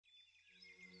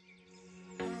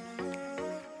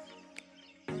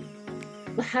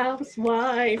The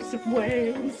Housewives of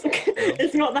Wales. No.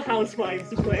 It's not the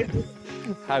Housewives of Wales.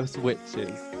 House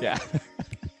witches, yeah.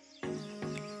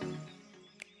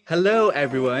 Hello,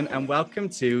 everyone, and welcome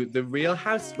to the Real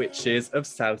House Witches of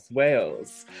South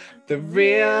Wales. The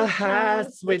Real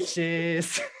House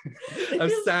Witches of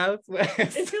South Wales.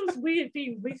 It feels weird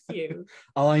being with you.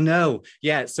 Oh, I know.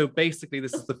 Yeah, so basically,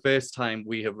 this is the first time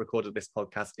we have recorded this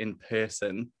podcast in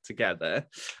person together.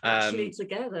 Actually,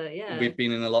 together, yeah. We've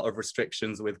been in a lot of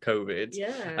restrictions with COVID.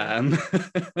 Yeah.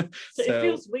 So it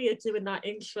feels weird doing that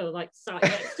intro, like sat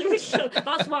next to each other.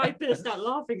 That's why I burst out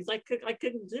laughing, because I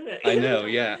couldn't do it. I know,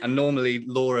 yeah. And normally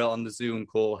Laura on the Zoom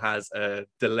call has a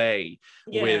delay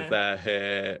with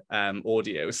her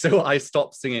audio. So I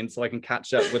stopped singing so I can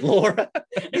catch up with Laura.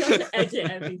 You have to edit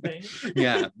everything.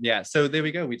 Yeah. So there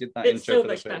we go. We did that It's intro so for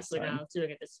the much first better time. now doing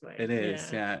it this way. It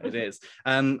is, yeah, it is.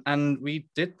 And we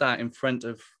did that in front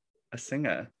of a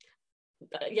singer.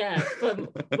 Yeah, from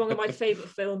one of my favourite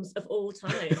films of all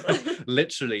time.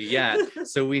 Literally, yeah.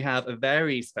 So we have a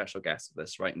very special guest with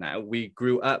us right now. We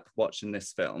grew up watching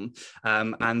this film,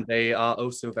 and they are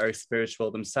also very spiritual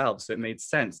themselves, so it made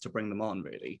sense to bring them on,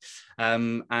 really.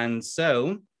 And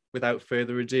so, without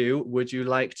further ado, would you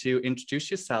like to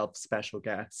introduce yourself, special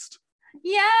guest?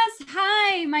 Yes,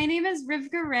 hi, my name is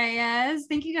Rivkah Reyes.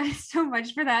 Thank you guys so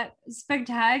much for that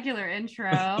spectacular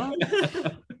intro.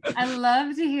 I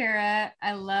love to hear it.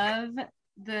 I love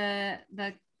the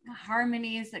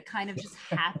harmonies that kind of just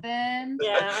happen.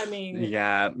 Yeah, I mean.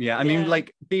 Yeah. I mean,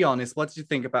 like, be honest, what did you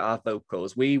think about our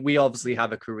vocals? We obviously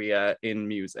have a career in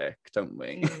music, don't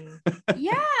we?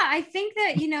 Yeah, I think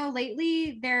that,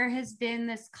 lately there has been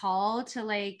this call to,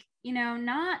 like,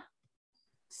 not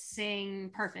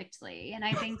sing perfectly, and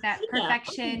I think that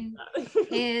perfection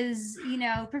is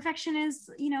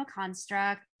a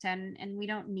construct, and we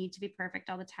don't need to be perfect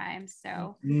all the time.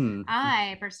 So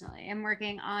I personally am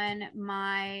working on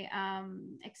my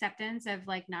acceptance of,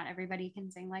 like, not everybody can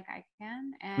sing like I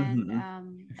can,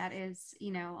 and that is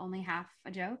only half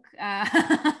a joke.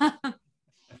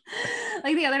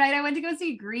 Like the other night I went to go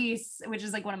see Grease, which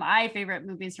is like one of my favorite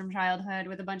movies from childhood,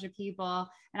 with a bunch of people,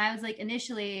 and I was like,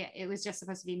 initially it was just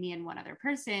supposed to be me and one other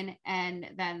person, and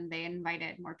then they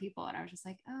invited more people, and I was just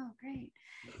like, oh great.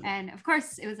 And of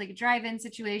course it was like a drive-in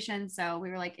situation, so we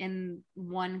were like in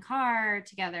one car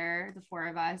together, the four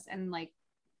of us, and like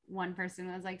one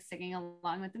person was like singing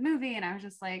along with the movie, and I was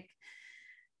just like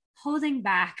holding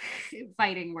back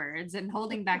fighting words and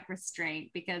holding back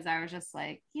restraint, because I was just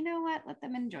like, you know what, let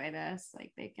them enjoy this.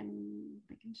 Like they can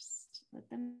just let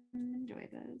them enjoy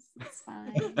this. It's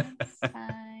fine.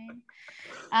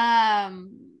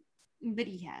 But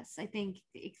yes, I think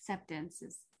acceptance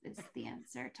is the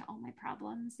answer to all my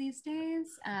problems these days.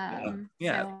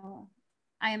 So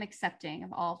I am accepting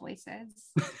of all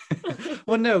voices.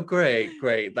 Well, no, great.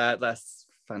 That's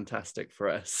fantastic for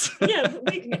us. Yeah,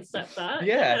 we can accept that.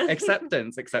 Yeah,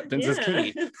 acceptance is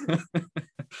key.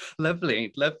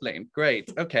 Lovely,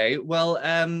 great. Okay, well,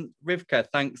 Rivkah,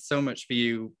 thanks so much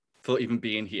for even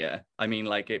being here. I mean,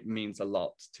 like, it means a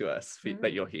lot to us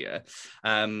that you're here,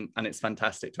 and it's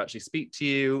fantastic to actually speak to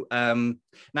you.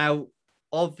 Now,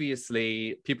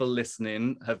 obviously, people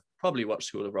listening have probably watched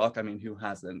School of Rock. I mean, who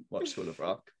hasn't watched School of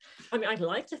Rock? I mean, I'd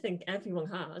like to think everyone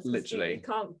has. Literally. You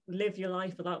can't live your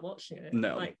life without watching it.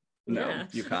 No,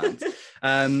 you can't.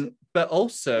 But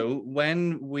also,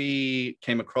 when we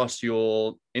came across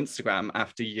your Instagram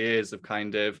after years of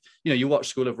kind of, you watch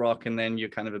School of Rock, and then you're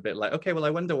kind of a bit like, okay, well, I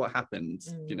wonder what happened,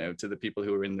 to the people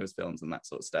who were in those films and that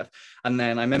sort of stuff. And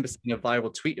then I remember seeing a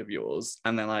viral tweet of yours,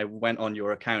 and then I went on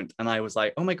your account and I was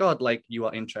like, oh my God, like, you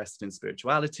are interested in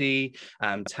spirituality,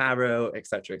 tarot,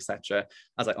 etc. I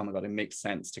was like, oh my God, it makes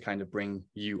sense to kind of bring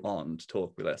you on to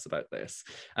talk with us about this.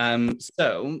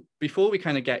 So before we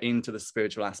kind of get into the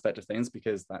spiritual aspect of things,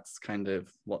 because that's kind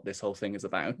of what this whole thing is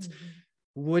about,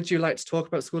 would you like to talk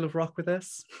about School of Rock with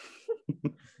us?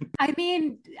 I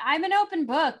mean, I'm an open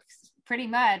book, pretty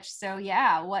much. So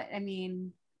yeah, what do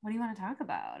you want to talk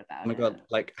about? Oh my God,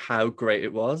 like how great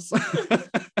it was.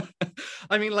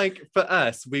 I mean, like, for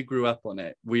us, we grew up on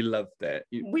it. We loved it.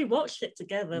 We watched it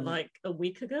together like a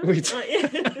week ago.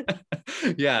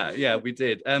 Yeah, we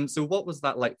did. So what was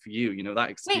that like for you?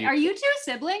 that experience? Wait, are you two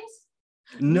siblings?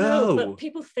 No, but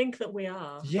people think that we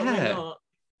are. Yeah, but we're not.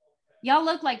 Y'all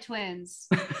look like twins.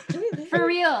 For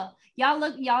real.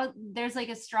 Y'all, there's like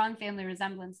a strong family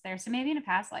resemblance there. So maybe in a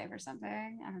past life or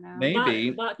something. I don't know.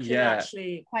 Maybe. That could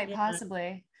actually. Quite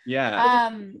possibly. Yeah.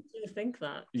 You think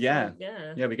that. Yeah.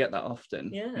 So, yeah, we get that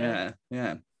often. Yeah.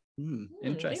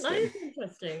 Interesting. That is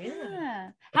interesting. Yeah.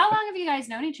 How long have you guys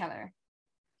known each other?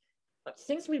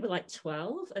 since we were like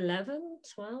 12, 11,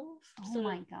 12. Oh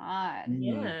my God.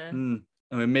 Yeah.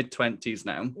 We're mid-20s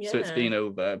now. Yeah. So it's been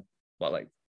over, what, like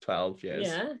 12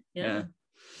 years? Yeah.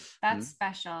 That's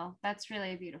special. That's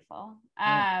really beautiful.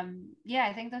 Yeah.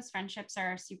 I think those friendships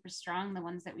are super strong, the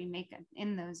ones that we make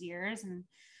in those years. And,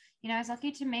 you know, I was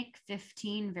lucky to make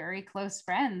 15 very close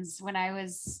friends when I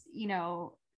was, you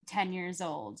know, 10 years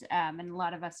old. And a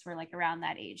lot of us were like around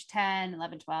that age, 10,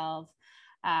 11, 12.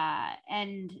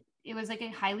 And it was like a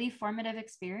highly formative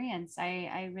experience.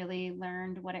 I really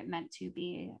learned what it meant to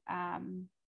be a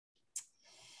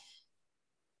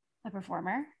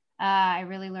performer. I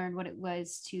really learned what it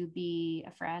was to be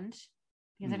a friend,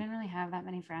 because I didn't really have that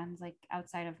many friends like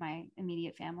outside of my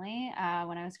immediate family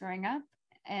when I was growing up.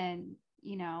 And,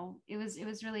 you know, it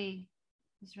was really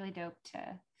dope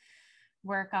to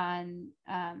work on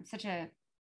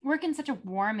work in such a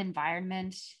warm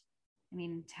environment. I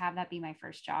mean, to have that be my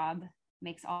first job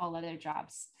makes all other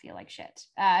jobs feel like shit,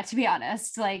 to be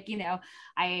honest. Like, you know,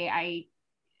 I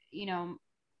you know,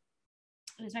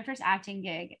 it was my first acting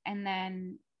gig, and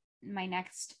then my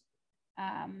next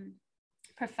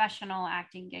professional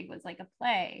acting gig was like a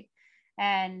play.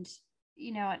 And,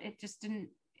 you know, it just didn't,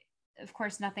 of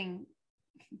course, nothing.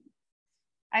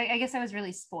 I guess I was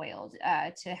really spoiled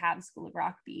to have School of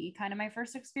Rock be kind of my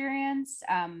first experience,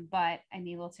 but I'm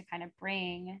able to kind of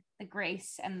bring the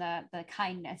grace and the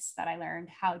kindness that I learned,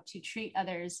 how to treat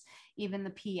others, even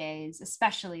the PAs,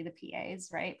 especially the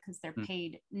PAs, right? Because they're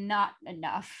paid not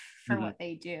enough for what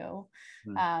they do,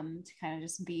 to kind of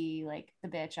just be like the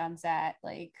bitch on set,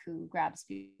 like who grabs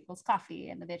people's coffee,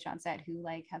 and the bitch on set who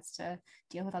like has to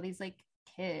deal with all these like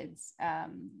kids.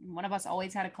 One of us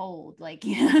always had a cold, like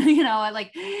you know,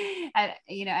 like at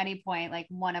any point, like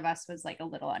one of us was like a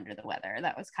little under the weather.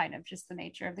 That was kind of just the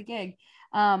nature of the gig.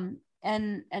 And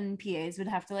PAs would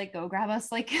have to like go grab us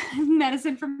like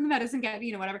medicine from the medicine cabinet,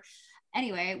 you know, whatever.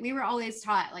 Anyway, we were always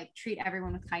taught like treat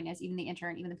everyone with kindness, even the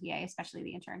intern, even the PA, especially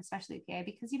the intern, especially the PA,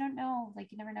 because you don't know,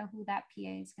 like you never know who that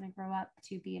PA is going to grow up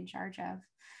to be in charge of.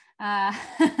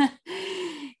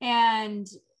 And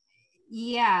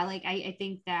yeah, like I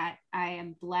think that I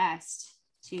am blessed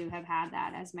to have had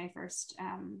that as my first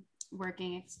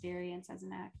working experience as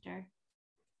an actor.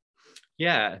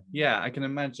 Yeah, I can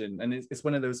imagine. And it's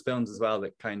one of those films as well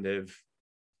that kind of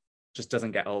just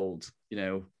doesn't get old, you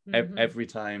know. Every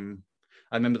time,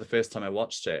 I remember the first time I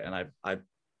watched it, and I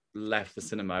left the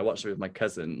cinema, I watched it with my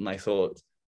cousin, and I thought,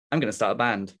 I'm going to start a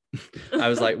band. I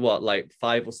was like, what, like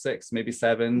 5 or 6, maybe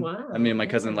 7. Wow, and me and my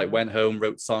cousin like went home,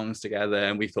 wrote songs together,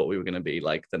 and we thought we were going to be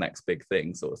like the next big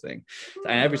thing, sort of thing.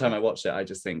 And every time I watch it, I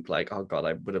just think like, oh God,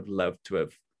 I would have loved to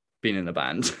have been in a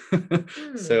band.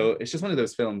 So it's just one of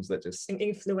those films that just an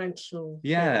influential.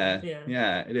 Yeah,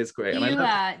 it is great.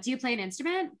 Do you play an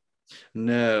instrument?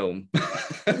 No.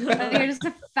 You're just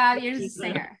a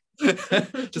singer.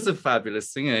 Just a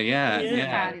fabulous singer.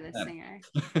 Fabulous singer.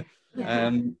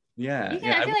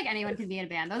 I feel like anyone can be in a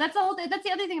band though. That's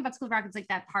the other thing about School of Rock. It's like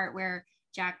that part where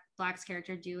Jack Black's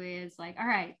character Dewey is like, all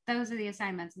right, those are the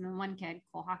assignments, and then one kid,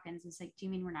 Cole Hawkins, is like, do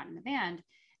you mean we're not in the band?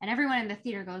 And everyone in the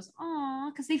theater goes, oh,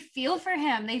 because they feel for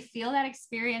him. They feel that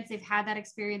experience. They've had that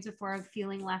experience before of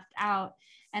feeling left out.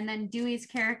 And then Dewey's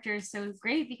character is so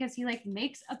great because he like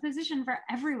makes a position for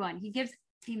everyone. He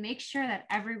makes sure that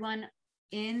everyone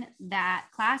in that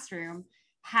classroom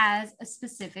has a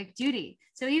specific duty.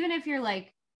 So even if you're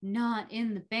like not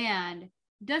in the band,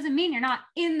 doesn't mean you're not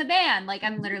in the band. Like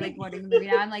I'm literally quoting the movie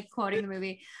now. I'm like quoting the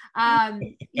movie.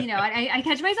 You know, I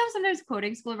catch myself sometimes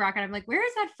quoting School of Rock, and I'm like, where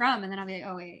is that from? And then I'll be like,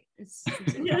 oh wait, it's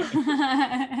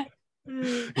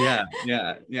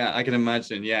yeah, I can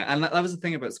imagine. Yeah, and that was the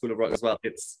thing about School of Rock as well.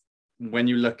 It's when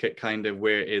you look at kind of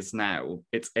where it is now,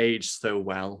 it's aged so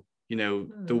well. You know,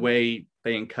 the way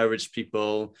they encouraged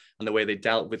people and the way they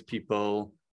dealt with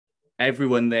people,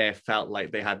 everyone there felt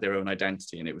like they had their own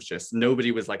identity, and it was just,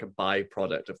 nobody was like a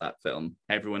byproduct of that film.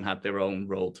 Everyone had their own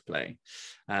role to play.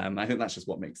 I think that's just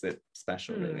what makes it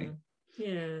special, really.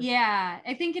 Yeah,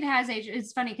 I think it has aged.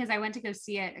 It's funny because I went to go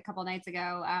see it a couple nights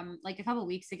ago, like a couple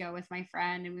weeks ago with my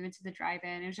friend, and we went to the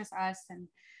drive-in. It was just us, and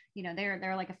you know,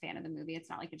 they're like a fan of the movie. It's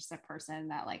not like it's just a person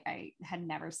that like I had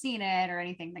never seen it or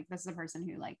anything. Like this is a person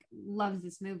who like loves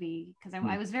this movie, because I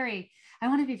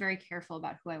want to be very careful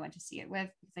about who I went to see it with,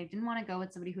 because I didn't want to go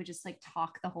with somebody who just like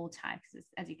talk the whole time, because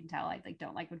as you can tell, I like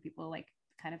don't like when people like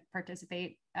kind of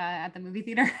participate at the movie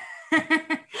theater,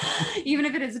 even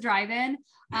if it is a drive-in.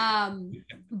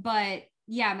 But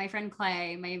yeah, my friend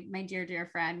Clay, my dear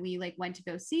friend, we like went to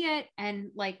go see it, and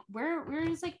like we're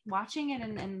just like watching it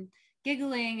and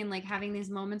giggling and like having these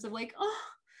moments of like, oh,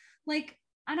 like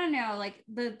I don't know, like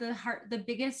the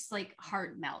biggest like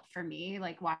heart melt for me,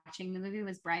 like watching the movie,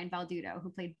 was Brian Valdudo, who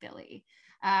played Billy,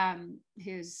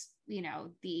 who's, you know,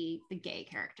 the gay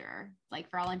character. Like,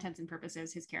 for all intents and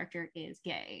purposes, his character is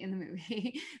gay in the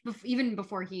movie. Even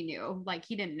before he knew, like,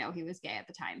 he didn't know he was gay at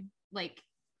the time. Like,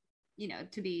 you know,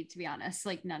 to be honest,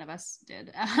 like, none of us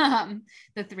did.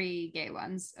 The three gay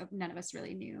ones, none of us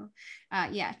really knew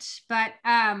yet. But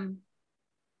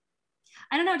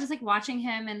I don't know, just like watching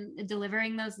him and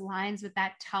delivering those lines with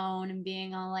that tone and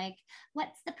being all like,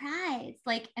 what's the prize?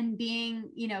 Like, and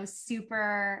being, you know,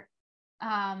 super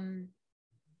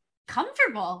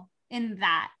comfortable in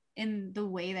that, in the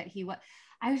way that he was.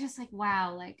 I was just like,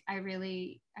 wow, like I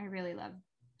really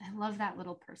love that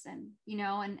little person, you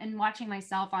know, and watching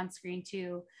myself on screen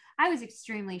too. I was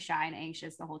extremely shy and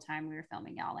anxious the whole time we were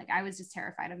filming, y'all. Like, I was just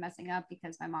terrified of messing up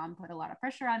because my mom put a lot of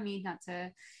pressure on me not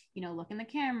to, you know, look in the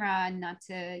camera and not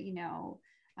to, you know,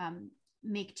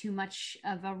 make too much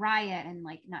of a riot and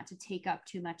like not to take up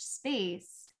too much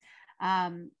space.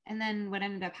 And then what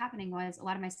ended up happening was a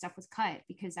lot of my stuff was cut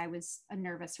because I was a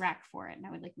nervous wreck for it and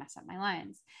I would like mess up my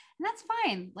lines. And that's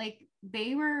fine. Like,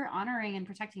 they were honoring and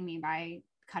protecting me by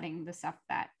cutting the stuff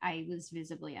that I was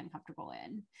visibly uncomfortable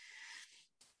in.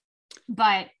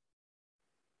 But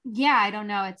yeah, I don't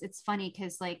know. It's funny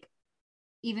because like,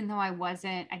 even though I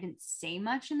didn't say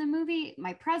much in the movie,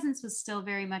 my presence was still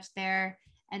very much there.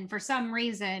 And for some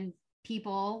reason,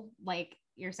 people like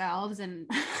yourselves and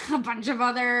a bunch of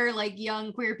other like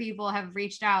young queer people have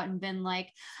reached out and been like,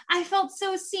 I felt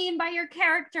so seen by your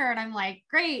character. And I'm like,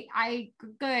 great,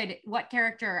 good. What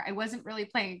character? I wasn't really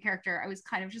playing a character. I was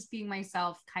kind of just being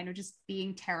myself, kind of just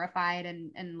being terrified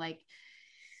and like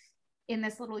in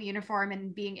this little uniform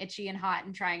and being itchy and hot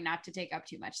and trying not to take up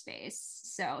too much space.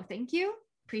 So thank you.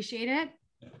 Appreciate it.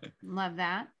 Love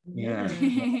that. Yeah.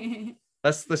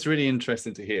 That's really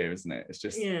interesting to hear, isn't it? It's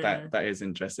just that is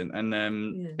interesting.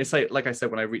 And it's like I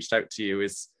said, when I reached out to you,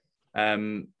 is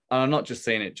and I'm not just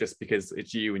saying it just because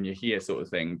it's you and you're here sort of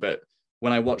thing, but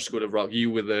when I watched School of Rock,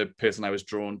 you were the person I was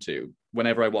drawn to.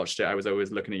 Whenever I watched it, I was always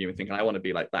looking at you and thinking, I want to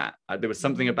be like that. There was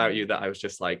something about you that I was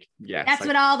just like, yes. That's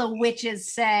what all the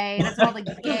witches say. That's what all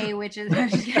the gay witches.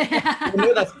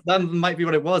 No, that might be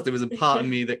what it was. There was a part of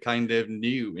me that kind of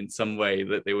knew in some way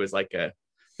that there was like a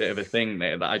bit of a thing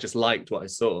there that I just liked what I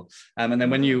saw. And then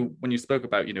when you spoke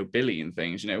about, you know, Billy and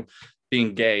things, you know,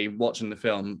 being gay, watching the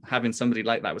film, having somebody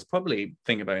like that was probably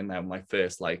thinking about it now my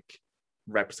first like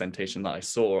representation that I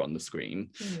saw on the screen.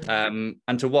 And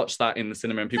to watch that in the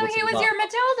cinema and people, so he was your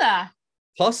Matilda,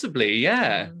 possibly,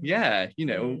 yeah, you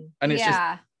know. And it's just,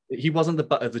 he wasn't the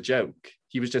butt of the joke,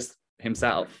 he was just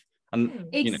himself. And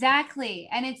exactly,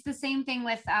 and it's the same thing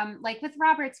with like with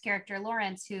Robert's character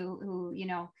Lawrence, who you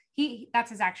know,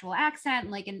 that's his actual accent,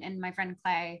 like, and my friend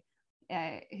Clay,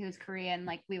 who's Korean,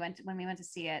 like when we went to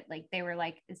see it, like they were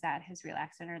like, is that his real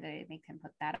accent or they make him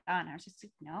put that on? I was just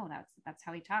like, no, that's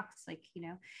how he talks, like, you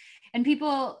know. And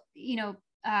people, you know,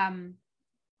 I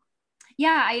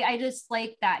just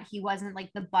like that he wasn't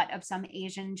like the butt of some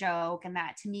Asian joke, and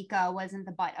that Tamika wasn't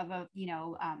the butt of a, you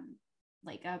know,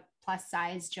 like a plus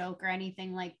size joke or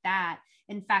anything like that.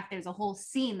 In fact, there's a whole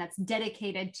scene that's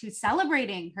dedicated to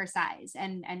celebrating her size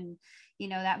and you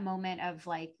know, that moment of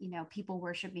like, you know, people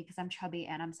worship me because I'm chubby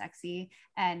and I'm sexy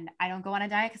and I don't go on a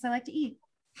diet because I like to eat.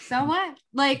 So what?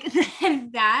 Like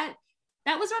that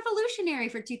was revolutionary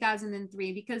for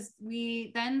 2003, because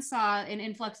we then saw an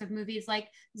influx of movies like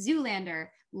Zoolander,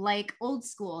 like Old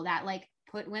School, that like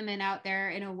put women out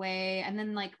there in a way. And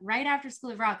then like right after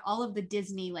School of Rock, all of the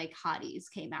Disney like hotties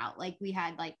came out. Like we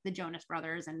had like the Jonas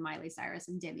Brothers and Miley Cyrus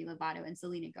and Demi Lovato and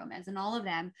Selena Gomez and all of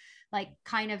them like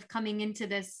kind of coming into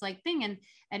this like thing.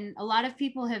 And a lot of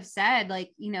people have said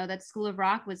like, you know, that School of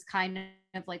Rock was kind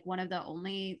of like one of the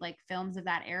only like films of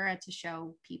that era to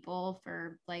show people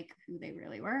for like who they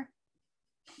really were.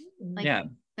 Like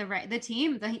the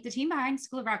team behind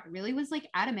School of Rock really was like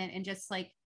adamant and just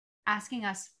like asking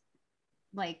us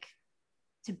like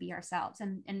to be ourselves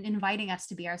and inviting us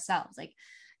to be ourselves. Like,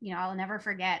 you know, I'll never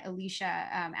forget Alicia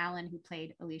Allen, who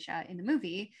played Alicia in the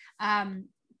movie,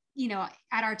 you know,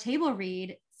 at our table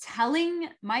read telling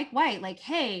Mike White, like,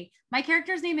 hey, my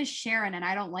character's name is Sharon and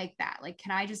I don't like that. Like,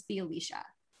 can I just be Alicia?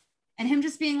 And him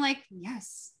just being like,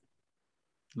 yes.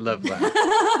 Love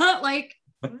that. Like,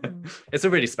 it's a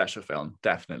really special film,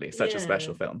 definitely. Such a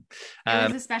special film.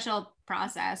 It was a special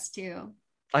process too.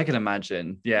 I can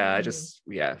imagine. Yeah,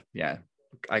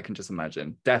 I can just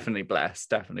imagine. Definitely blessed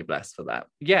for that.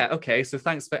 Yeah, okay. So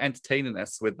thanks for entertaining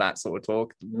us with that sort of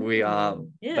talk. We found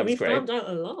out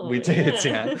a lot. We did,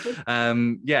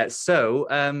 yeah. So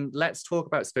let's talk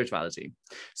about spirituality.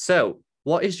 So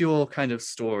What is your kind of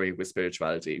story with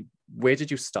spirituality? Where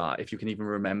did you start, if you can even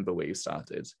remember where you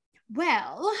started?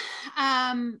 Well,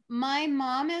 my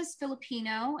mom is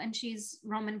Filipino and she's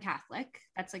Roman Catholic.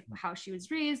 That's like how she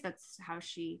was raised. That's how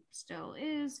she still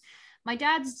is. My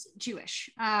dad's Jewish.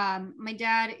 My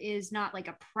dad is not like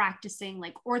a practicing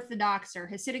like Orthodox or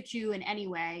Hasidic Jew in any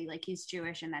way. Like he's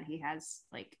Jewish and that he has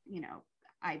like, you know,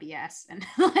 IBS and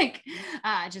like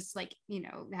just like, you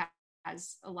know,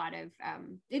 has a lot of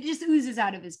it just oozes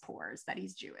out of his pores that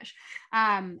he's Jewish.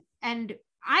 And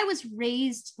I was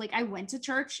raised like I went to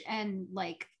church and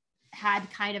like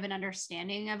had kind of an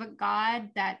understanding of a God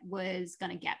that was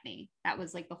gonna get me. That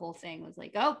was like the whole thing was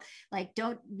like, oh, like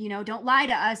don't lie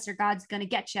to us or God's gonna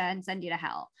get you and send you to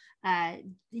hell.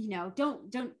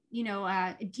 Don't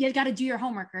you got to do your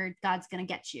homework or God's gonna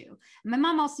get you. And my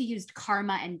mom also used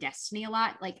karma and destiny a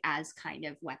lot, like as kind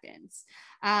of weapons.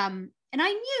 And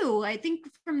I knew, I think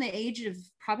from the age of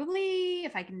probably,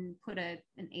 if I can put an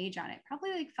age on it,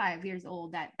 probably like 5 years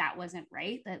old, that wasn't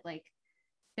right. That like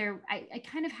I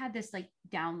kind of had this like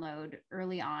download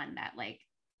early on that like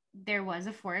there was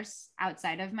a force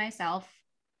outside of myself,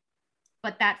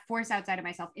 but that force outside of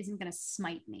myself isn't going to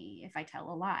smite me if I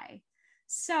tell a lie.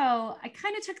 So I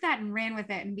kind of took that and ran with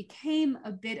it and became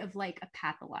a bit of like a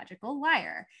pathological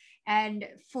liar. And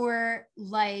for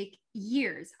like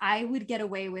years, I would get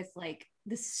away with like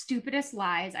the stupidest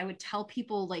lies. I would tell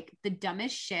people like the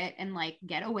dumbest shit and like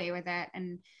get away with it.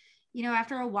 And, you know,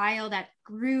 after a while that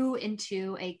grew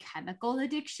into a chemical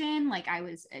addiction. Like I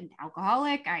was an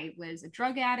alcoholic, I was a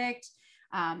drug addict.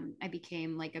 I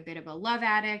became like a bit of a love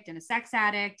addict and a sex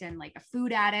addict and like a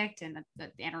food addict and the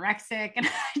anorexic and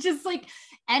just like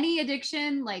any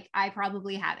addiction, like I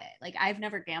probably have it. Like I've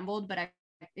never gambled, but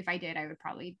if I did, I would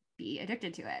probably be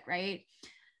addicted to it. Right.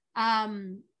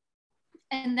 And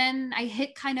then I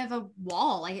hit kind of a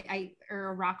wall, or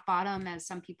a rock bottom, as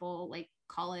some people like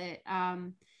call it.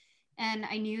 And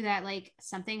I knew that like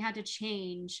something had to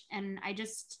change. And I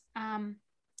just, I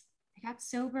got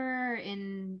sober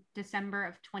in December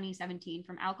of 2017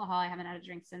 from alcohol. I haven't had a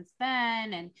drink since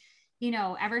then. And, you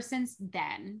know, ever since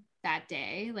then, that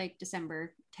day, like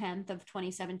December 10th of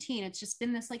 2017, it's just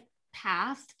been this like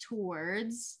path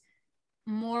towards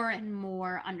more and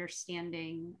more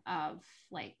understanding of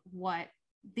like what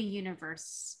the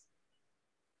universe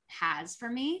has for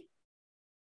me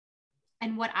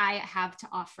and what I have to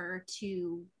offer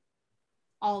to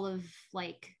all of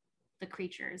like the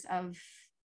creatures of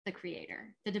the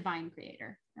creator, the divine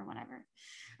creator or whatever.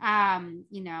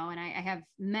 You know, and I have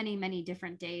many, many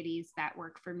different deities that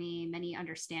work for me, many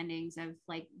understandings of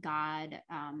like God.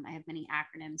 I have many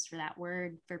acronyms for that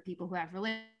word for people who have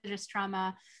religious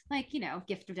trauma, like, you know,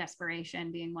 gift of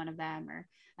desperation being one of them, or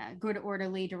good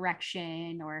orderly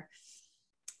direction, or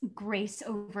grace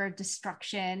over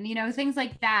destruction, you know, things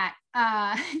like that,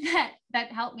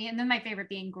 that help me. And then my favorite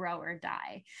being grow or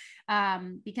die,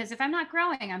 because if I'm not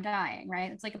growing, I'm dying,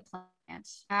 right? It's like a plant.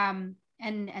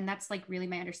 And that's like really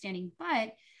my understanding.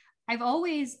 But I've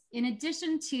always, in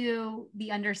addition to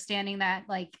the understanding that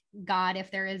like God,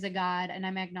 if there is a God, and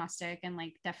I'm agnostic, and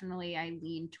like definitely I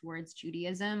lean towards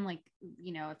Judaism, like,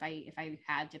 you know, if I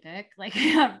had to pick like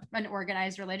an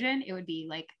organized religion, it would be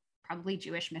like probably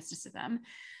Jewish mysticism.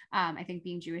 I think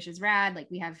being Jewish is rad. Like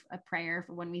we have a prayer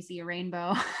for when we see a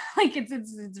rainbow. Like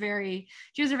it's very,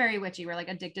 Jews are very witchy. We're like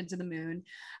addicted to the moon.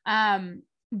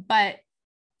 But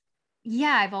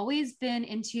yeah, I've always been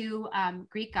into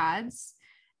Greek gods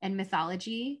and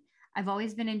mythology. I've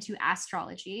always been into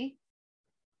astrology.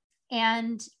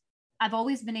 And I've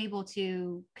always been able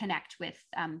to connect with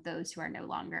those who are no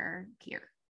longer here.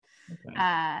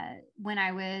 Okay. When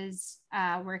I was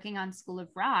working on School of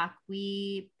Rock,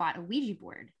 we bought a Ouija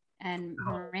board, and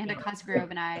Miranda Cosgrove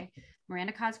and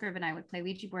I would play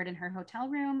Ouija board in her hotel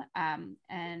room,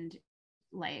 and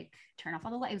like turn off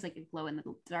all the lights. It was like a glow in the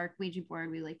dark Ouija board.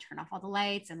 We like turn off all the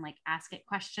lights and like ask it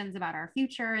questions about our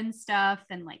future and stuff.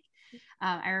 And like,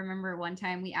 I remember one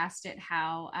time we asked it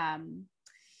how,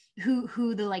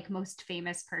 who the like most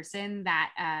famous person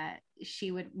that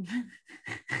she would.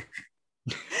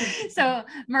 So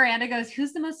Miranda goes,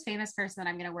 who's the most famous person that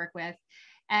I'm going to work with?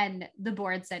 And the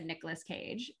board said Nicolas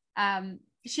Cage.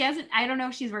 She hasn't, I don't know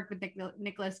if she's worked with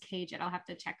Nicolas Cage yet. I'll have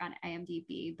to check on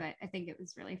IMDb, but I think it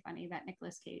was really funny that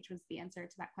Nicolas Cage was the answer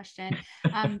to that question.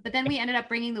 But then we ended up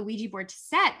bringing the Ouija board to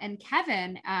set, and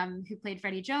Kevin, who played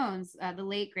Freddie Jones, the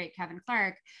late great Kevin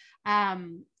Clark,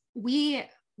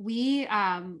 we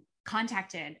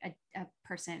contacted a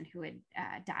person who had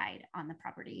died on the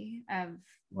property of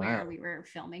where we were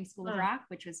filming School of Rock,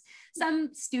 which was some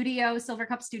studio, Silver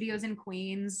Cup Studios in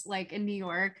Queens, like in New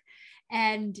York.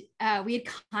 And we had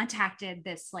contacted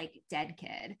this like dead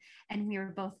kid, and we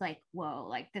were both like, whoa,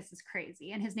 like this is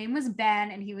crazy. And his name was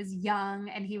Ben, and he was young,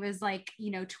 and he was like,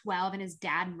 12, and his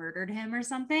dad murdered him or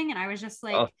something. And I was just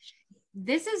like,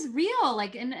 this is real.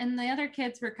 Like, and the other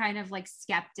kids were kind of like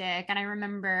skeptic. And I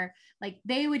remember like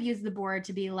they would use the board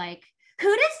to be like,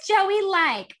 who does Joey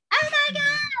like? Oh my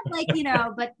God. Like,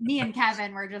 but me and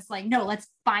Kevin were just like, no, let's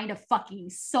find a fucking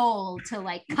soul to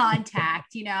like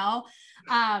contact,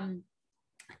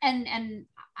 and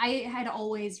I had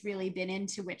always really been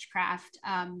into witchcraft,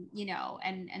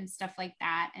 and stuff like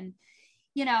that. And,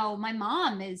 my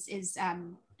mom is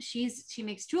she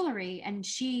makes jewelry, and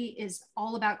she is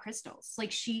all about crystals.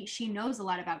 Like she knows a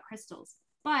lot about crystals,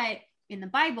 but in the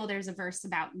Bible, there's a verse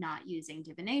about not using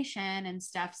divination and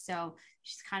stuff. So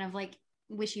she's kind of like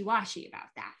wishy-washy about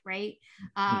that. Right.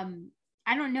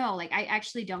 I don't know. Like, I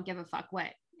actually don't give a fuck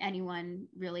what anyone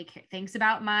really thinks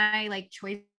about my like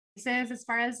choices as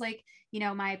far as like,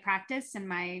 my practice and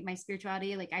my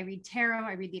spirituality. Like, I read tarot,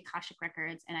 I read the Akashic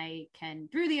records, and I can,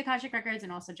 through the Akashic records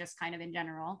and also just kind of in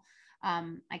general,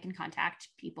 I can contact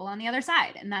people on the other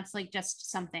side. And that's like just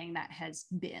something that has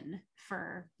been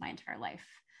for my entire life.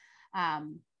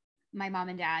 My mom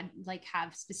and dad like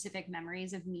have specific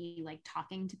memories of me like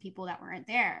talking to people that weren't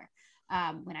there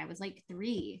when I was like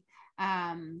 3.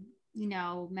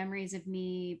 Memories of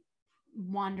me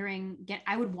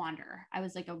I would wander. I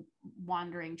was like a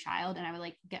wandering child, and I would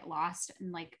like get lost.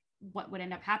 And like what would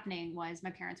end up happening was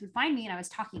my parents would find me, and I was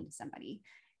talking to somebody,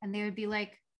 and they would be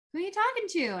like, who are you talking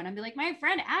to? And I'd be like, my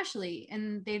friend Ashley.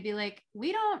 And they'd be like,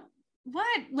 what?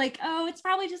 Like, oh, it's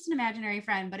probably just an imaginary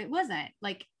friend, but it wasn't.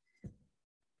 Like,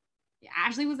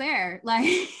 Ashley was there.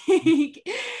 Like,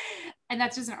 and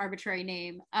that's just an arbitrary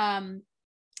name.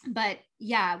 But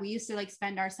yeah, we used to like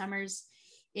spend our summers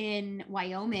in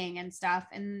Wyoming and stuff,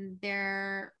 and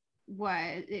there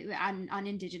was on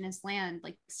indigenous land,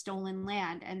 like stolen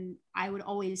land, and I would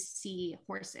always see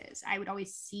horses. I would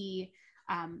always see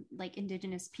like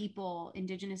indigenous people,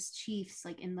 indigenous chiefs,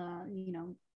 like in the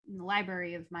in the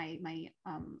library of my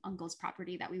uncle's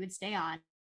property that we would stay on.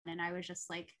 And I was just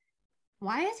like,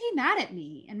 why is he mad at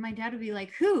me? And my dad would be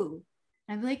like, who?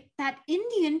 And I'd be like, that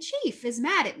Indian chief is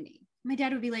mad at me. My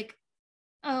dad would be like,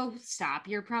 oh, stop.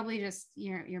 You're probably just,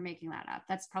 you're making that up.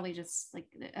 That's probably just like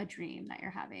a dream that you're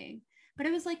having. But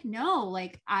it was like, no,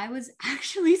 like I was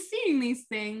actually seeing these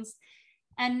things.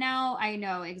 And now I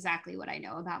know exactly what I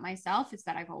know about myself is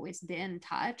that I've always been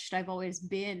touched. I've always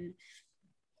been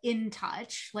in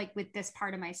touch, like with this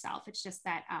part of myself. It's just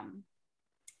that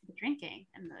the drinking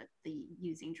and the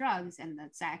using drugs and the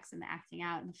sex and the acting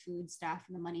out and the food stuff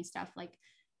and the money stuff, like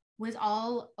was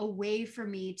all a way for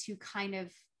me to kind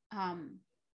of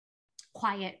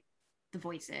quiet the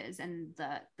voices and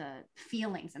the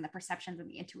feelings and the perceptions and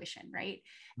the intuition, right?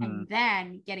 And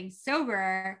then getting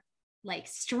sober like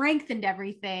strengthened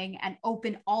everything and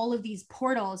opened all of these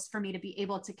portals for me to be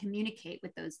able to communicate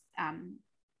with those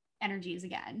energies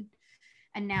again.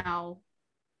 And now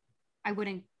I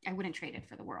wouldn't trade it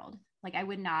for the world. Like I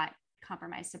would not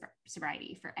compromise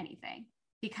sobriety for anything,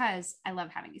 because I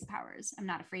love having these powers. I'm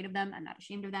not afraid of them. I'm not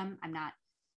ashamed of them. I'm not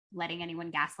letting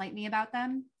anyone gaslight me about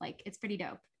them. Like, it's pretty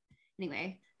dope.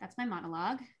 Anyway, that's my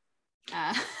monologue.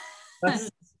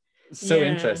 That's so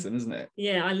interesting, isn't it?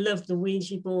 Yeah, I love the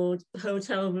Ouija board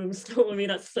hotel room story.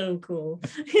 That's so cool.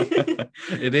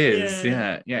 It is.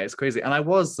 Yeah, it's crazy. And I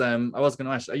was going to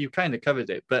ask, you kind of covered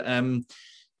it, but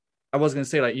I was going to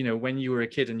say, like, when you were a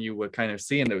kid and you were kind of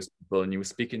seeing those people and you were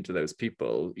speaking to those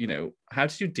people, how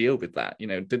did you deal with that?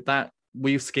 Were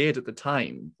you scared at the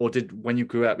time, or when you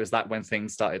grew up, is that when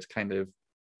things started to kind of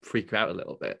freak you out a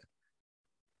little bit?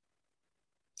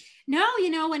 No,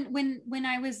 when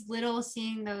I was little,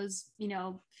 seeing those,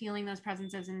 feeling those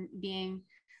presences and being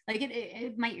like,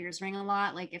 my ears ring a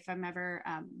lot. Like if I'm ever,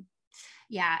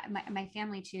 my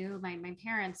family too, my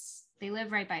parents, they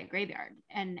live right by a graveyard.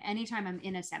 And anytime I'm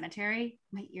in a cemetery,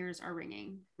 my ears are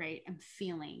ringing, right? I'm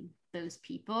feeling those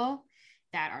people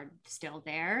that are still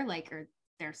there, like, or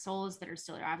their souls that are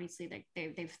still there. Obviously, like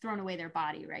they've thrown away their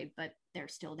body, right? But they're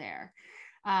still there.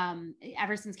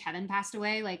 Ever since Kevin passed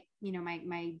away, like,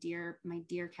 my dear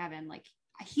Kevin, like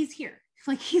he's here,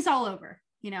 like he's all over,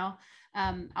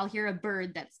 I'll hear a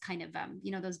bird that's kind of,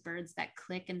 those birds that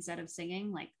click instead of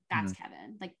singing, like that's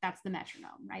Kevin, like that's the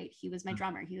metronome, right? He was my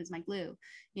drummer, he was my glue,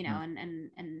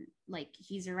 and like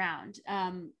he's around.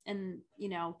 And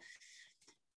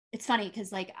it's funny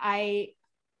because like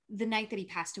the night that he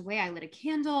passed away, I lit a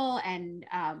candle and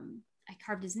I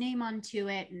carved his name onto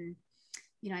it, and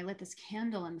I lit this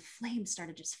candle and the flame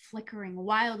started just flickering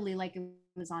wildly, like it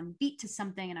was on beat to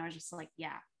something. And I was just like,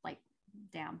 yeah, like,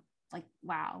 damn, like,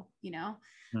 wow, you know?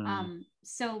 Mm.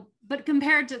 So, but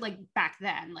compared to like back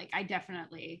then, like I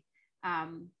definitely,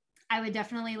 I would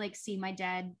definitely like see my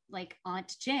dead like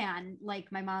Aunt Jan, like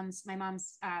my mom's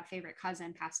favorite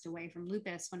cousin passed away from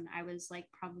lupus when I was like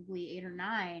probably 8 or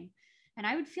 9, and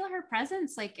I would feel her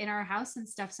presence like in our house and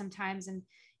stuff sometimes, and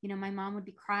you know, my mom would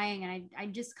be crying, and I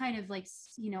just kind of like,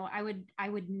 you know, I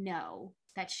would know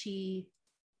that she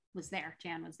was there,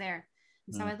 Jan was there,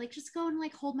 and so I'd like just go and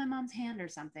like hold my mom's hand or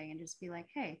something and just be like,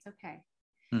 hey, it's okay.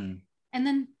 And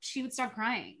then she would start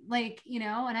crying, like, you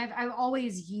know, and I've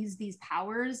always used these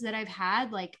powers that I've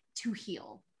had like to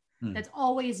heal. That's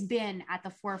always been at the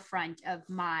forefront of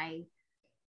my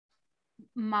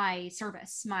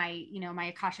service, my, you know, my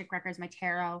Akashic records, my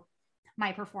tarot,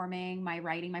 my performing, my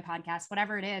writing, my podcast,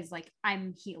 whatever it is, like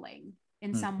I'm healing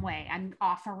in some way. I'm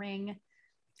offering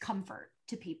comfort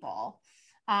to people.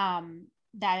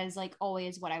 That is like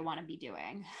always what I want to be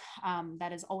doing.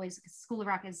 That is always, School of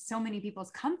Rock is so many people's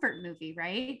comfort movie,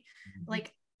 right?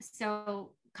 Like,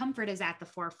 so comfort is at the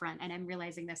forefront, and I'm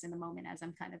realizing this in the moment as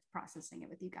I'm kind of processing it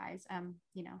with you guys.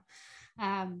 You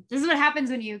know, this is what happens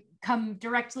when you come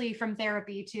directly from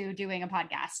therapy to doing a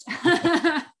podcast.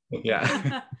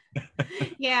 Yeah.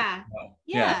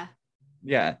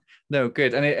 Yeah. No,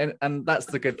 good. And that's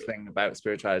the good thing about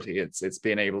spirituality. It's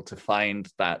being able to find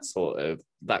that sort of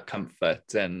that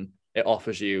comfort, and it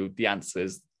offers you the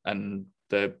answers and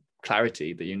the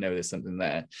clarity that you know there's something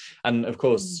there. And of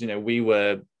course, you know, we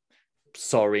were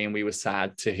sorry and we were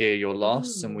sad to hear your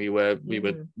loss, and we were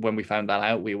when we found that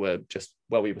out, we were just,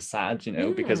 well, we were sad, you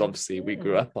know, because obviously we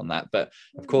grew up on that. But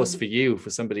of course, for you,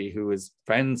 for somebody who was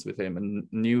friends with him and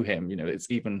knew him, you know, it's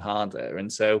even harder.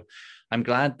 And so I'm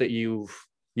glad that you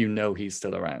know he's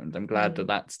still around. I'm glad that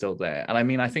that's still there. And I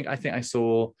mean, I think I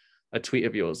saw a tweet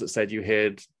of yours that said you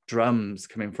heard drums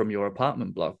coming from your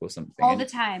apartment block or something all the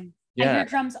time. I Yeah. hear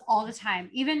drums all the time.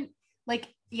 Even like,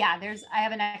 yeah, I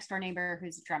have a next door neighbor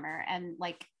who's a drummer, and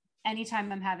like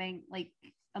anytime I'm having like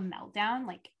a meltdown,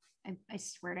 like I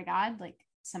swear to God, like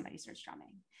somebody starts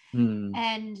drumming.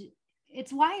 And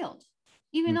it's wild.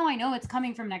 Even though I know it's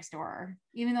coming from next door,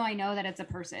 even though I know that it's a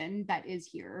person that is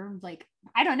here, like,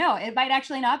 I don't know, it might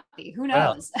actually not be, who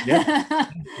knows? Well, yeah.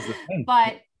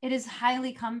 But it is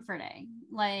highly comforting,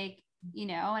 like, you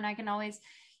know, and I can always,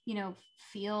 you know,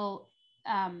 feel,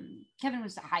 Kevin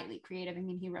was highly creative. I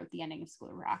mean, he wrote the ending of School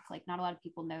of Rock. Like, not a lot of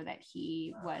people know that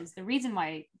he was the reason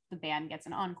why the band gets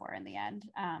an encore in the end,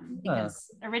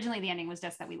 because originally the ending was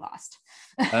just that we lost.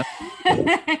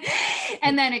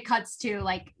 And then it cuts to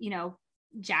like, you know,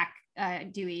 Jack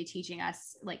Dewey teaching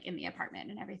us like in the apartment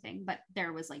and everything, but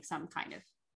there was like some kind of,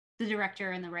 the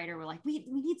director and the writer were like, we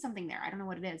need something there, I don't know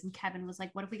what it is, and Kevin was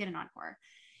like, what if we get an encore?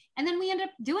 And then we ended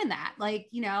up doing that, like,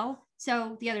 you know.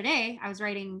 So the other day I was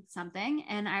writing something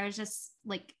and I was just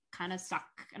like kind of stuck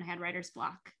and I had writer's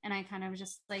block, and I kind of was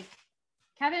just like,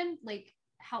 Kevin, like,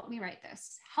 help me write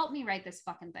this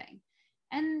fucking thing.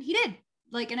 And he did,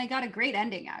 like, and I got a great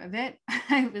ending out of it.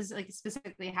 I was like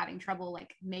specifically having trouble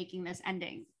like making this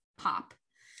ending pop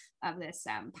of this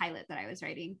pilot that I was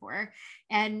writing for,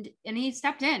 and he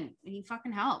stepped in and he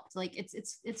fucking helped. Like,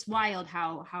 it's wild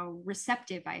how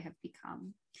receptive I have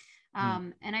become.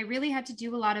 And I really had to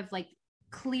do a lot of like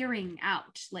clearing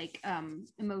out, like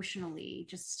emotionally,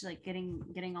 just like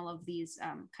getting all of these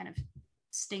kind of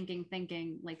stinking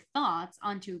thinking like thoughts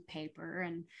onto paper,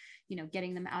 and you know,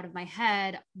 getting them out of my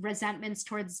head, resentments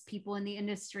towards people in the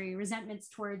industry, resentments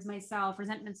towards myself,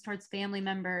 resentments towards family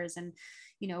members, and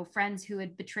you know, friends who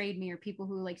had betrayed me, or people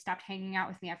who like stopped hanging out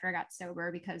with me after I got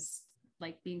sober because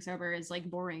like being sober is like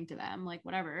boring to them, like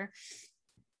whatever.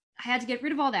 I had to get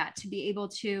rid of all that to be able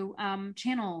to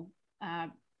channel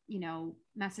you know,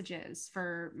 messages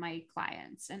for my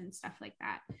clients and stuff like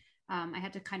that. I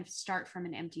had to kind of start from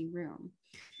an empty room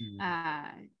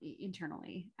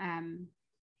internally.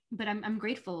 But I'm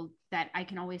grateful that I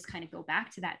can always kind of go back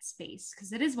to that space,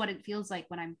 because it is what it feels like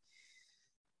when I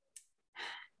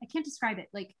can't describe it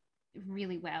like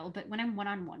really well, but when I'm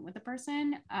one-on-one with a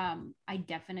person, I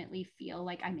definitely feel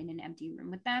like I'm in an empty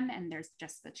room with them and there's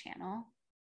just the channel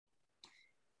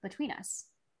between us.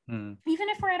 Even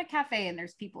if we're at a cafe and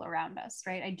there's people around us,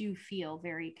 right? I do feel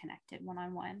very connected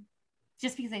one-on-one,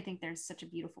 just because I think there's such a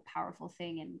beautiful, powerful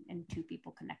thing in two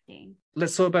people connecting.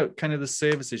 Let's talk about kind of the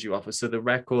services you offer. So the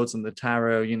records and the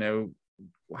tarot, you know,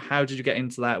 how did you get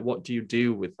into that? What do you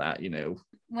do with that, you know?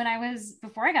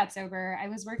 Before I got sober, I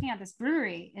was working at this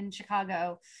brewery in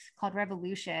Chicago called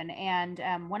Revolution. And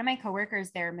one of my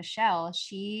coworkers there, Michelle,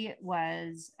 she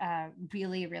was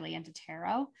really, really into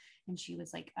tarot. And she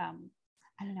was like,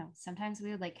 I don't know, sometimes we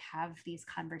would like have these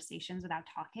conversations without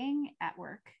talking at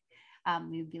work.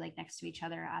 We would be like next to each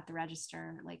other at the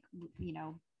register, like, you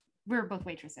know, we were both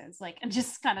waitresses, like, and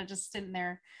just kind of just sitting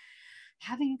there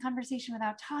having a conversation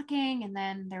without talking. And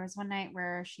then there was one night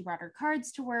where she brought her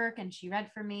cards to work and she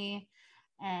read for me.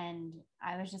 And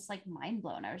I was just like mind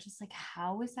blown. I was just like,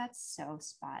 how is that so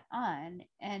spot on?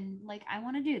 And like, I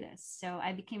want to do this. So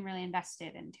I became really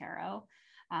invested in tarot.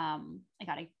 I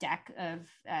got a deck of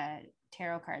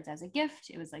tarot cards as a gift.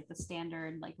 It was like the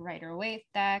standard like Rider-Waite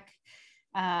deck.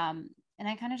 And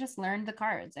I kind of just learned the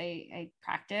cards. I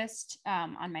practiced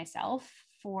on myself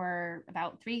for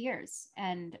about 3 years,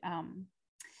 and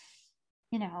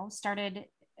you know, started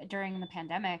during the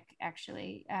pandemic,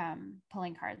 actually,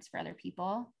 pulling cards for other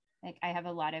people. Like, I have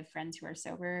a lot of friends who are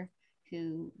sober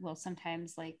who will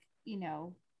sometimes, like, you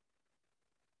know,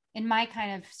 in my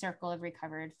kind of circle of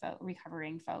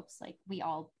recovering folks, like, we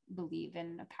all believe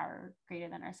in a power greater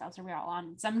than ourselves, or we're all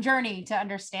on some journey to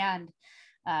understand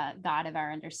God of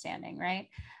our understanding, right?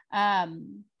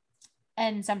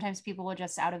 And sometimes people will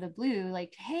just out of the blue,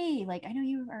 like, hey, like, I know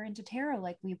you are into tarot,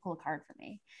 like, will you pull a card for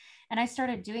me? And I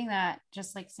started doing that,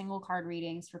 just like single card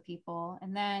readings for people.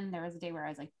 And then there was a day where I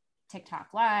was like TikTok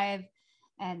live,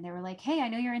 and they were like, hey, I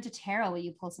know you're into tarot, will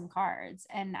you pull some cards?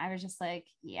 And I was just like,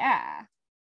 yeah,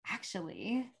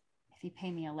 actually, if you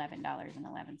pay me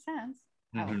 $11.11,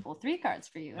 I will pull 3 cards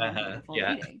for you and do the full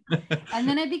reading. And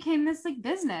then it became this like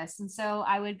business. And so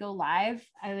I would go live.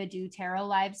 I would do tarot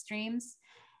live streams,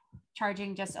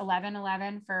 charging just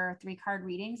 $11.11 for 3 card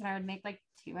readings. And I would make like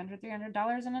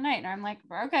 $200-$300 in a night. And I'm like,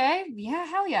 okay, yeah,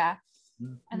 hell yeah.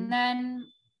 And then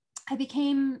I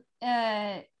became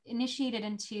initiated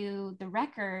into the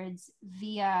records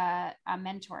via a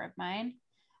mentor of mine.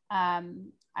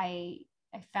 I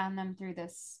found them through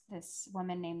this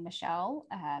woman named Michelle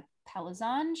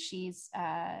Pelizon. She's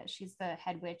the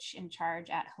head witch in charge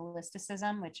at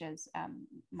Holisticism, which is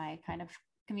my kind of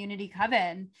community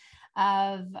coven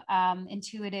of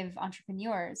intuitive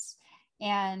entrepreneurs.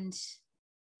 And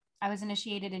I was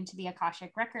initiated into the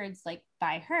Akashic records like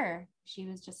by her. She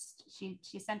was just, she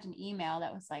sent an email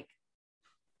that was like,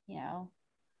 you know,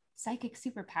 psychic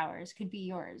superpowers could be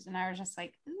yours. And I was just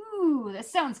like, ooh,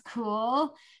 this sounds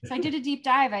cool. So I did a deep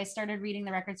dive. I started reading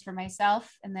the records for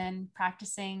myself, and then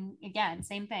practicing again,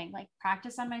 same thing, like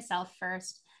practice on myself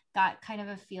first, got kind of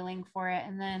a feeling for it.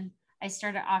 And then I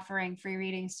started offering free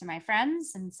readings to my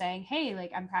friends and saying, hey,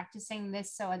 like, I'm practicing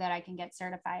this so that I can get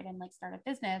certified and like start a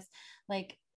business.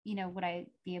 Like, you know, would I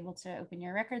be able to open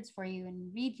your records for you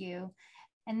and read you?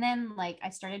 And then like I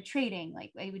started trading,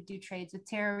 like I would do trades with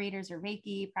tarot readers or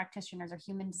Reiki practitioners or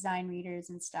human design readers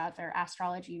and stuff, or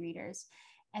astrology readers.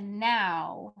 And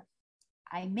now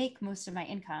I make most of my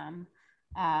income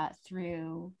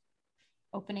through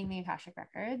opening the Akashic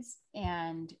records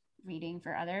and reading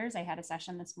for others. I had a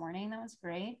session this morning that was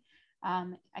great.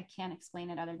 I can't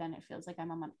explain it other than it feels like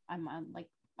I'm on like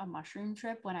a mushroom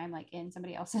trip when I'm like in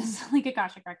somebody else's like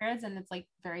Akashic records, and it's like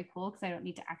very cool because I don't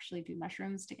need to actually do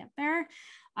mushrooms to get there.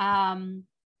 And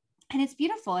it's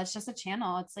beautiful. It's just a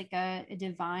channel. It's like a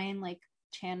divine like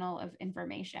channel of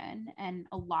information, and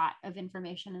a lot of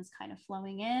information is kind of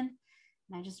flowing in,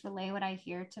 and I just relay what I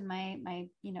hear to my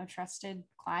you know, trusted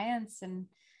clients, and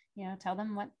you know, tell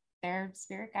them what their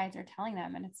spirit guides are telling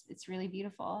them. And it's really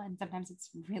beautiful, and sometimes it's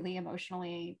really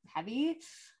emotionally heavy,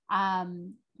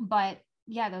 but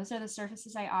yeah, those are the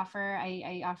services I offer.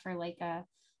 I offer like a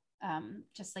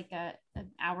just like an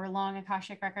hour-long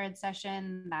Akashic record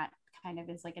session that kind of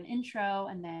is like an intro,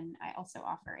 and then I also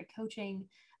offer a coaching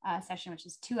session, which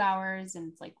is 2 hours,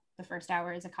 and it's like the first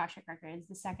hour is Akashic records,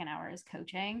 the second hour is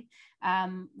coaching,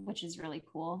 which is really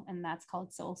cool, and that's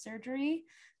called Soul Surgery.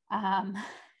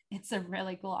 It's a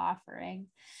really cool offering,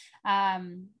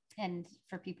 and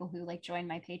for people who like join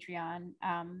my Patreon,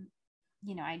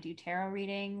 you know, I do tarot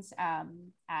readings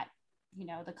at, you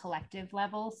know, the collective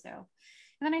level. So, and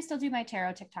then I still do my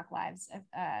tarot TikTok lives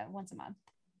once a month.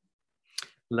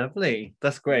 Lovely.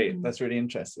 That's great. That's really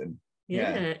interesting.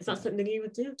 Yeah. Is that something you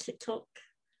would do?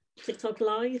 TikTok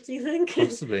live, do you think?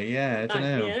 Possibly, yeah. I don't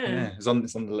know. Yeah. It's on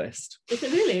the list. Is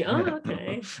it really? Oh,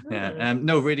 okay. Yeah.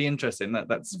 No, really interesting.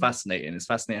 That's fascinating. It's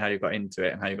fascinating how you got into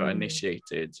it and how you got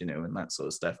initiated, you know, and that sort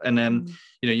of stuff. And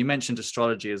you know, you mentioned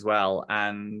astrology as well,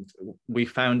 and we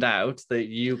found out that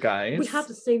you guys, we have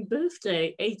the same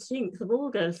birthday, 18th of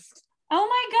August. Oh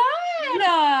my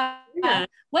God. Yeah.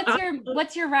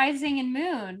 What's your rising and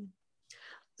moon?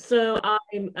 So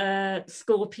I'm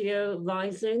Scorpio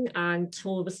rising and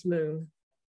Taurus moon.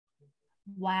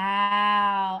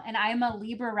 Wow. And I'm a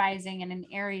Libra rising and an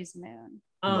Aries moon.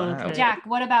 Oh, Wow. okay. Jack,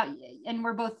 what about,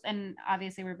 and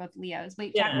obviously we're both Leos.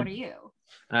 Wait, Jack, Yeah. what are you?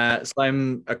 So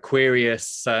I'm Aquarius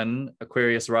sun,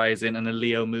 Aquarius rising, and a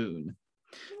Leo moon.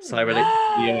 So I relate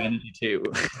to Leo energy too.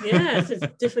 Yeah, so it's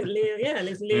different Leo. Yeah,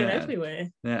 there's Leo Yeah. everywhere.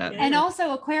 Yeah. And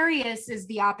also Aquarius is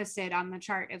the opposite on the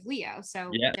chart of Leo. So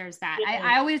there's that. Yeah.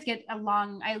 I always get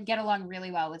along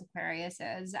really well with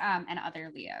Aquariuses and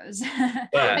other Leos. Yeah.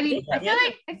 I mean, I feel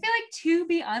like to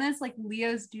be honest, like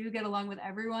Leos do get along with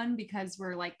everyone because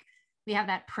we have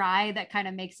that pride that kind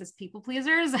of makes us people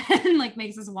pleasers and like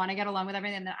makes us want to get along with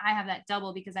everything. And then I have that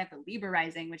double because I have the Libra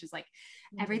rising, which is like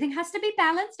everything has to be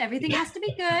balanced, everything has to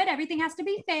be good, everything has to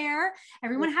be fair,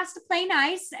 everyone has to play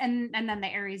nice. And then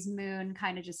the Aries moon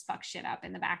kind of just fucks shit up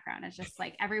in the background. It's just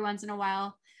like every once in a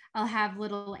while I'll have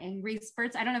little angry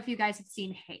spurts. I don't know if you guys have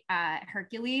seen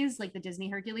Hercules, like the Disney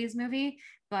Hercules movie,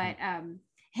 but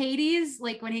Hades,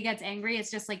 like when he gets angry, it's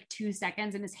just like 2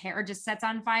 seconds and his hair just sets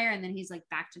on fire and then he's like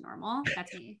back to normal.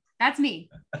 That's me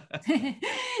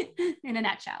in a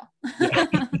nutshell.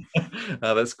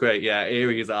 Oh, that's great. Yeah,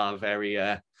 Aries are very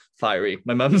fiery.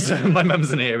 My mum's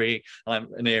an Aries. I'm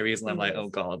an Aries, and I'm like, oh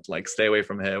god, like stay away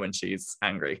from her when she's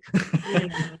angry.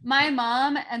 My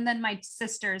mom and then my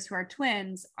sisters, who are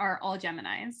twins, are all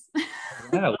Geminis.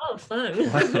 Wow. Oh,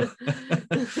 fun. Wow.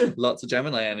 Lots of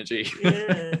Gemini energy.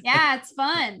 Yeah, it's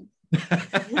fun.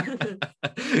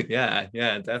 yeah,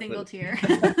 definitely. Single tear.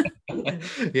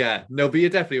 Yeah, no, but you're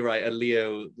definitely right. A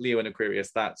Leo and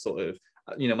Aquarius, that sort of,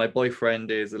 my boyfriend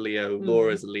is a Leo,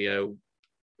 Laura's a Leo,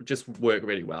 just work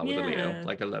really well with a Leo.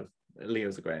 Like I love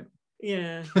Leos are great.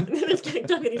 Yeah, there's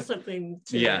definitely something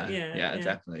to it.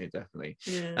 Definitely.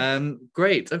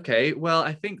 Great. Okay, well,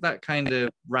 I think that kind of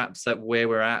wraps up where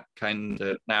we're at kind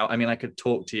of now. I mean, I could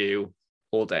talk to you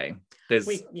all day.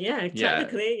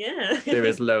 Technically. There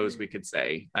is loads we could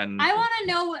say, and I want to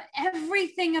know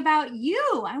everything about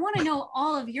you. I want to know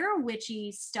all of your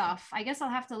witchy stuff. I guess I'll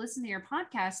have to listen to your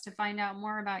podcast to find out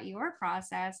more about your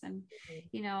process and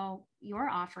your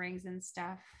offerings and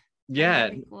stuff. Yeah,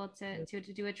 it'd be cool to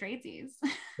do a tradesies.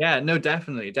 Yeah, no,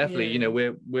 definitely.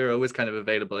 We're always kind of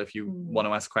available if you want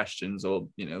to ask questions or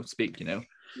speak.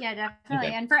 Yeah, definitely.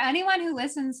 Okay. And for anyone who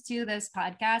listens to this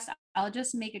podcast, I'll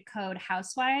just make a code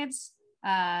housewives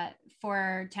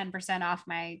for 10% off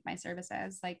my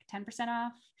services, like 10%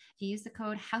 off. If you use the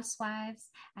code housewives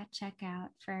at checkout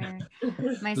for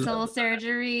my soul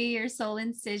surgery or soul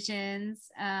incisions,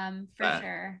 for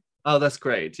sure. Oh, that's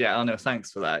great. Yeah. Oh no,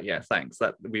 thanks for that. Yeah, thanks.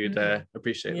 That we would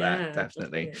appreciate that,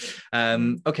 definitely.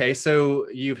 Okay, so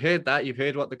you've heard that. You've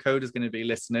heard what the code is going to be,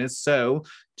 listeners. So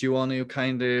do you want to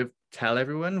kind of tell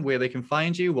everyone where they can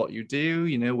find you, what you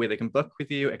do, where they can book with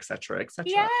you, etc.,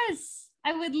 etc.? Yes,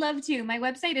 I would love to. My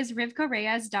website is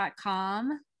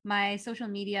rivkahreyes.com. My social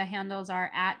media handles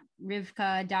are at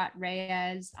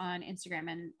rivkah.reyes on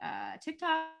Instagram and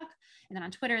TikTok. And then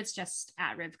on Twitter, it's just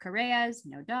at Rivkah Reyes,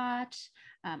 no dot.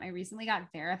 I recently got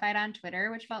verified on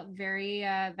Twitter, which felt very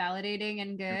validating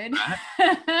and good.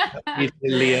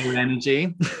 Leo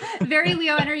energy. Very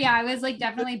Leo energy. Yeah, I was like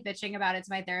definitely bitching about it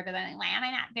to my therapist. I'm like, why am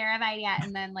I not verified yet?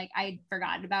 And then like I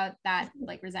forgot about that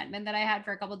like resentment that I had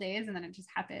for a couple of days, and then it just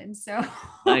happened. So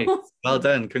nice. Well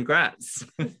done. Congrats.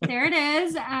 There it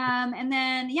is. And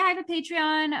then I have a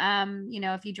Patreon.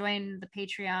 If you join the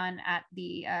Patreon at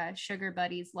the Sugar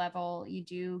Buddies level, you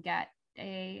do get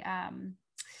a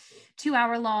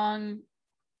 2-hour-long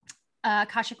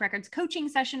Akashic Records coaching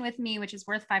session with me, which is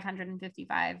worth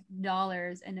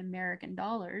 $555 in American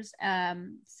dollars.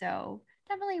 So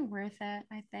definitely worth it,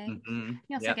 I think. You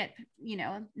also get,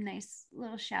 a nice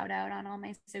little shout out on all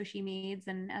my social medias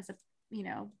and as a,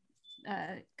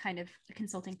 kind of a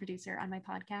consulting producer on my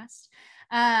podcast.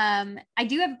 I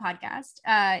do have a podcast.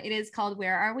 It is called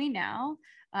Where Are We Now?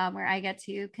 Where I get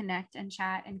to connect and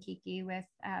chat and kiki with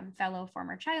fellow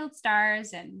former child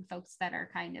stars and folks that are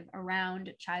kind of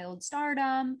around child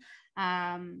stardom.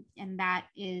 And that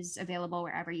is available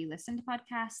wherever you listen to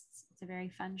podcasts. It's a very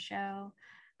fun show.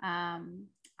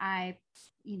 I,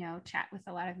 chat with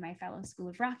a lot of my fellow School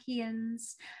of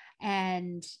Rockians.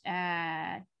 And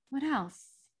what else?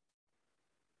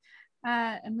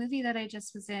 A movie that I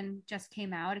just was in just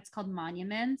came out. It's called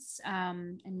Monuments.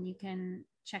 And you can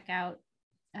check out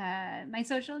my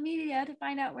social media to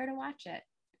find out where to watch it.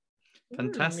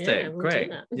 Fantastic. We'll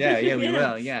great. We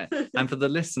will. Yeah. And for the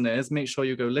listeners, make sure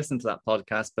you go listen to that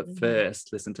podcast, but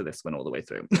first listen to this one all the way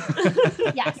through.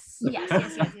 Yes.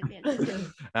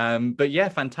 But yeah,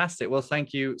 fantastic. Well,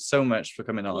 thank you so much for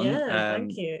coming on.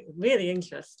 Thank you. Really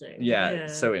interesting.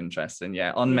 So interesting.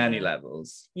 On many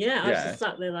levels. I was just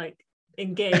sat there like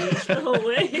engaged the whole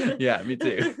way. Yeah, me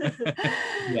too.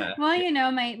 Yeah. Well, you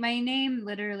know, my name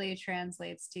literally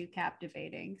translates to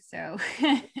captivating. So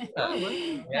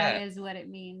that is what it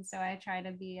means. So I try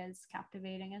to be as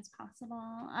captivating as possible.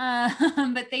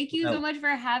 But thank you so much for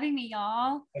having me,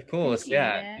 y'all. Of course.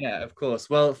 Yeah, of course.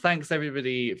 Well, thanks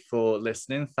everybody for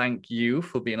listening. Thank you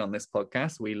for being on this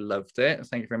podcast. We loved it.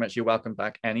 Thank you very much. You're welcome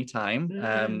back anytime,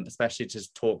 especially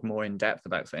to talk more in depth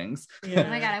about things. Yeah. Oh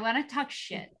my God, I want to talk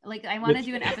shit. Like, I want to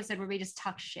do an episode where we just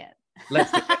talk shit.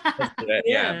 Let's do it.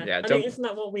 Yeah. I mean, isn't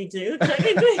that what we do?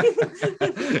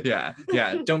 yeah.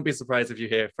 Don't be surprised if you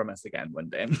hear from us again one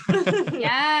day.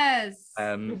 Yes.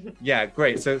 Yeah,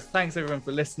 great. So thanks everyone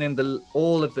for listening.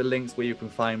 All of the links where you can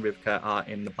find Rivkah are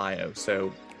in the bio.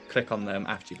 So click on them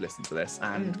after you've listened to this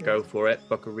and go for it.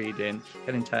 Book a reading,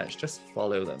 get in touch, just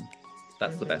follow them.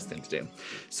 That's the best thing to do.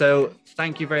 So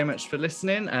thank you very much for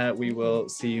listening. We will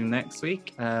see you next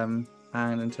week. And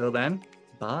until then,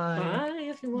 bye. Bye,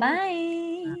 everyone.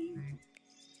 Bye.